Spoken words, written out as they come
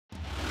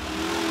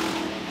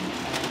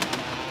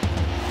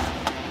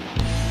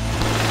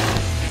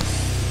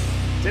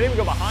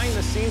behind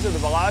the scenes of the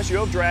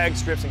Bellagio drag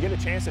strips and get a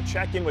chance to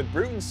check in with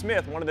Bruton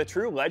Smith, one of the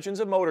true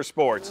legends of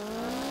motorsports.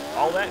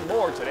 All that and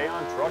more today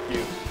on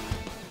TruckU.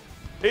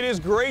 It is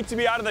great to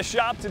be out of the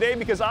shop today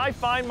because I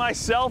find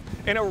myself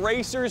in a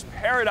racer's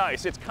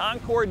paradise. It's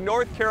Concord,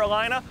 North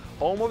Carolina,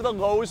 home of the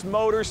Lowe's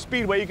Motor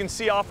Speedway you can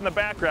see off in the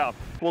background.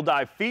 We'll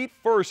dive feet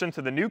first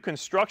into the new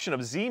construction of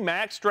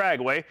Zmax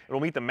Dragway, and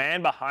we'll meet the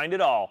man behind it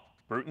all,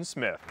 Bruton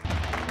Smith.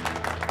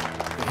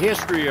 The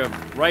history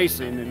of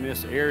racing in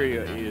this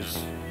area is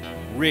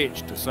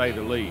rich, to say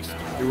the least.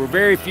 There were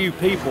very few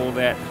people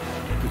that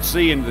could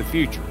see into the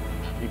future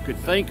and could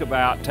think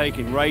about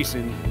taking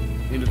racing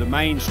into the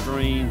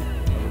mainstream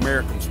of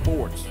American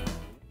sports.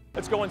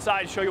 Let's go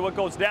inside and show you what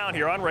goes down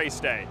here on race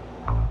day.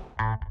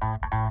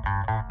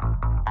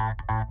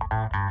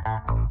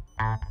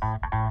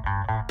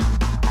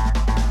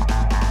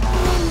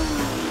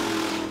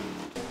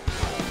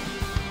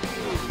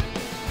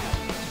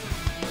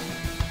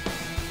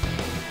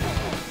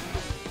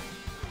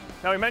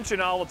 Now, we mention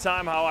all the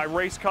time how I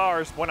race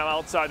cars when I'm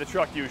outside the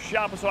TruckU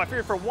shop, so I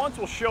figured for once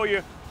we'll show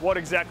you what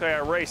exactly I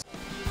race.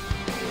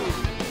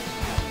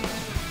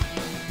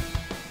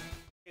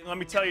 Let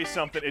me tell you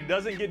something, it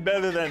doesn't get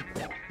better than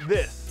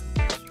this.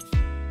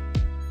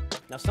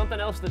 Now, something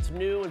else that's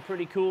new and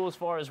pretty cool as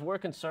far as we're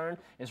concerned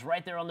is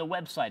right there on the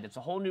website. It's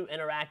a whole new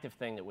interactive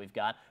thing that we've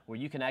got where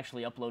you can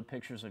actually upload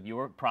pictures of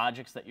your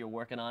projects that you're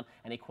working on,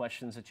 any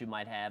questions that you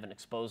might have, and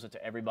expose it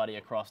to everybody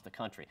across the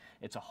country.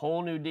 It's a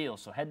whole new deal,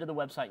 so head to the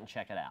website and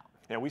check it out.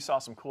 Yeah, we saw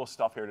some cool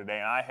stuff here today,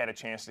 and I had a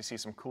chance to see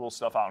some cool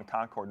stuff out in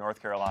Concord, North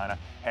Carolina.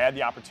 Had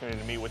the opportunity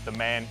to meet with the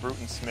man,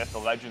 Bruton Smith, the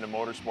legend of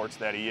motorsports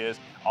that he is.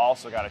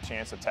 Also got a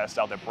chance to test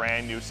out the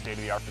brand new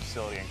state-of-the-art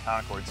facility in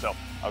Concord. So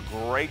a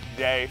great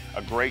day,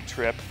 a great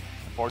trip.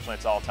 Unfortunately,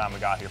 it's all the time we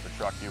got here for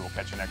TruckU. We'll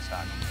catch you next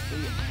time.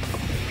 See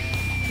ya.